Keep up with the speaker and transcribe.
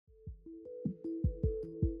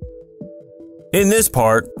In this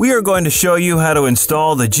part, we are going to show you how to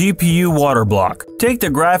install the GPU water block. Take the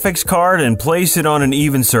graphics card and place it on an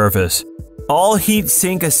even surface. All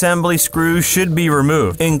heatsink assembly screws should be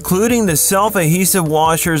removed, including the self-adhesive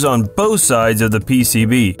washers on both sides of the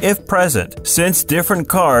PCB, if present. Since different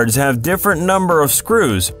cards have different number of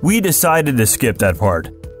screws, we decided to skip that part.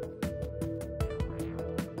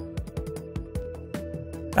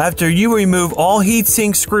 After you remove all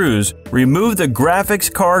heatsink screws, remove the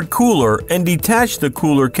graphics card cooler and detach the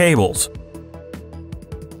cooler cables.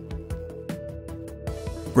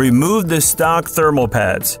 Remove the stock thermal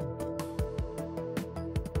pads.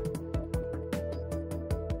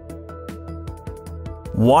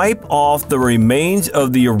 Wipe off the remains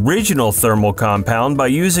of the original thermal compound by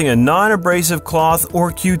using a non-abrasive cloth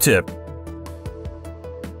or Q-tip.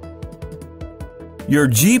 Your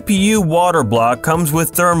GPU water block comes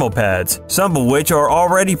with thermal pads, some of which are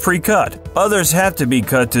already pre-cut. Others have to be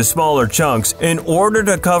cut to smaller chunks in order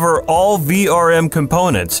to cover all VRM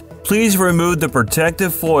components. Please remove the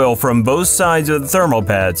protective foil from both sides of the thermal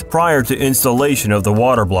pads prior to installation of the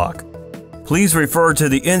water block. Please refer to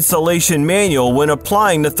the installation manual when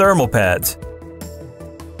applying the thermal pads.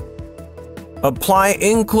 Apply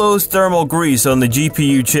enclosed thermal grease on the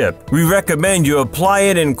GPU chip. We recommend you apply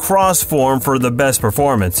it in cross form for the best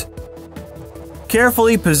performance.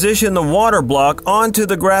 Carefully position the water block onto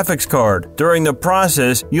the graphics card. During the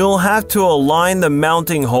process, you'll have to align the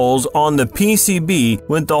mounting holes on the PCB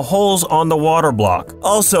with the holes on the water block.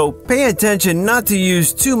 Also, pay attention not to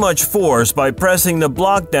use too much force by pressing the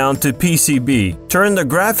block down to PCB. Turn the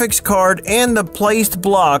graphics card and the placed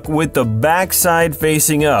block with the back side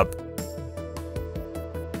facing up.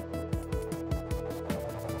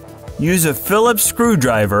 Use a Phillips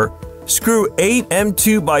screwdriver. Screw 8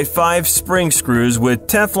 M2x5 spring screws with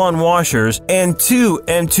Teflon washers and 2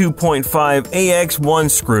 M2.5 AX1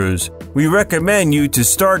 screws. We recommend you to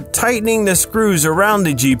start tightening the screws around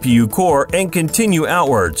the GPU core and continue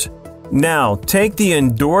outwards. Now, take the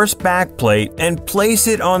endorsed backplate and place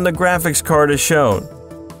it on the graphics card as shown.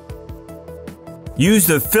 Use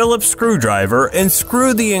the Phillips screwdriver and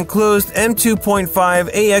screw the enclosed M2.5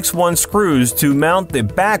 AX1 screws to mount the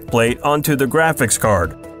backplate onto the graphics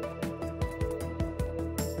card.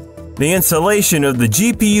 The installation of the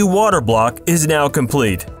GPU water block is now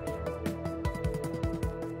complete.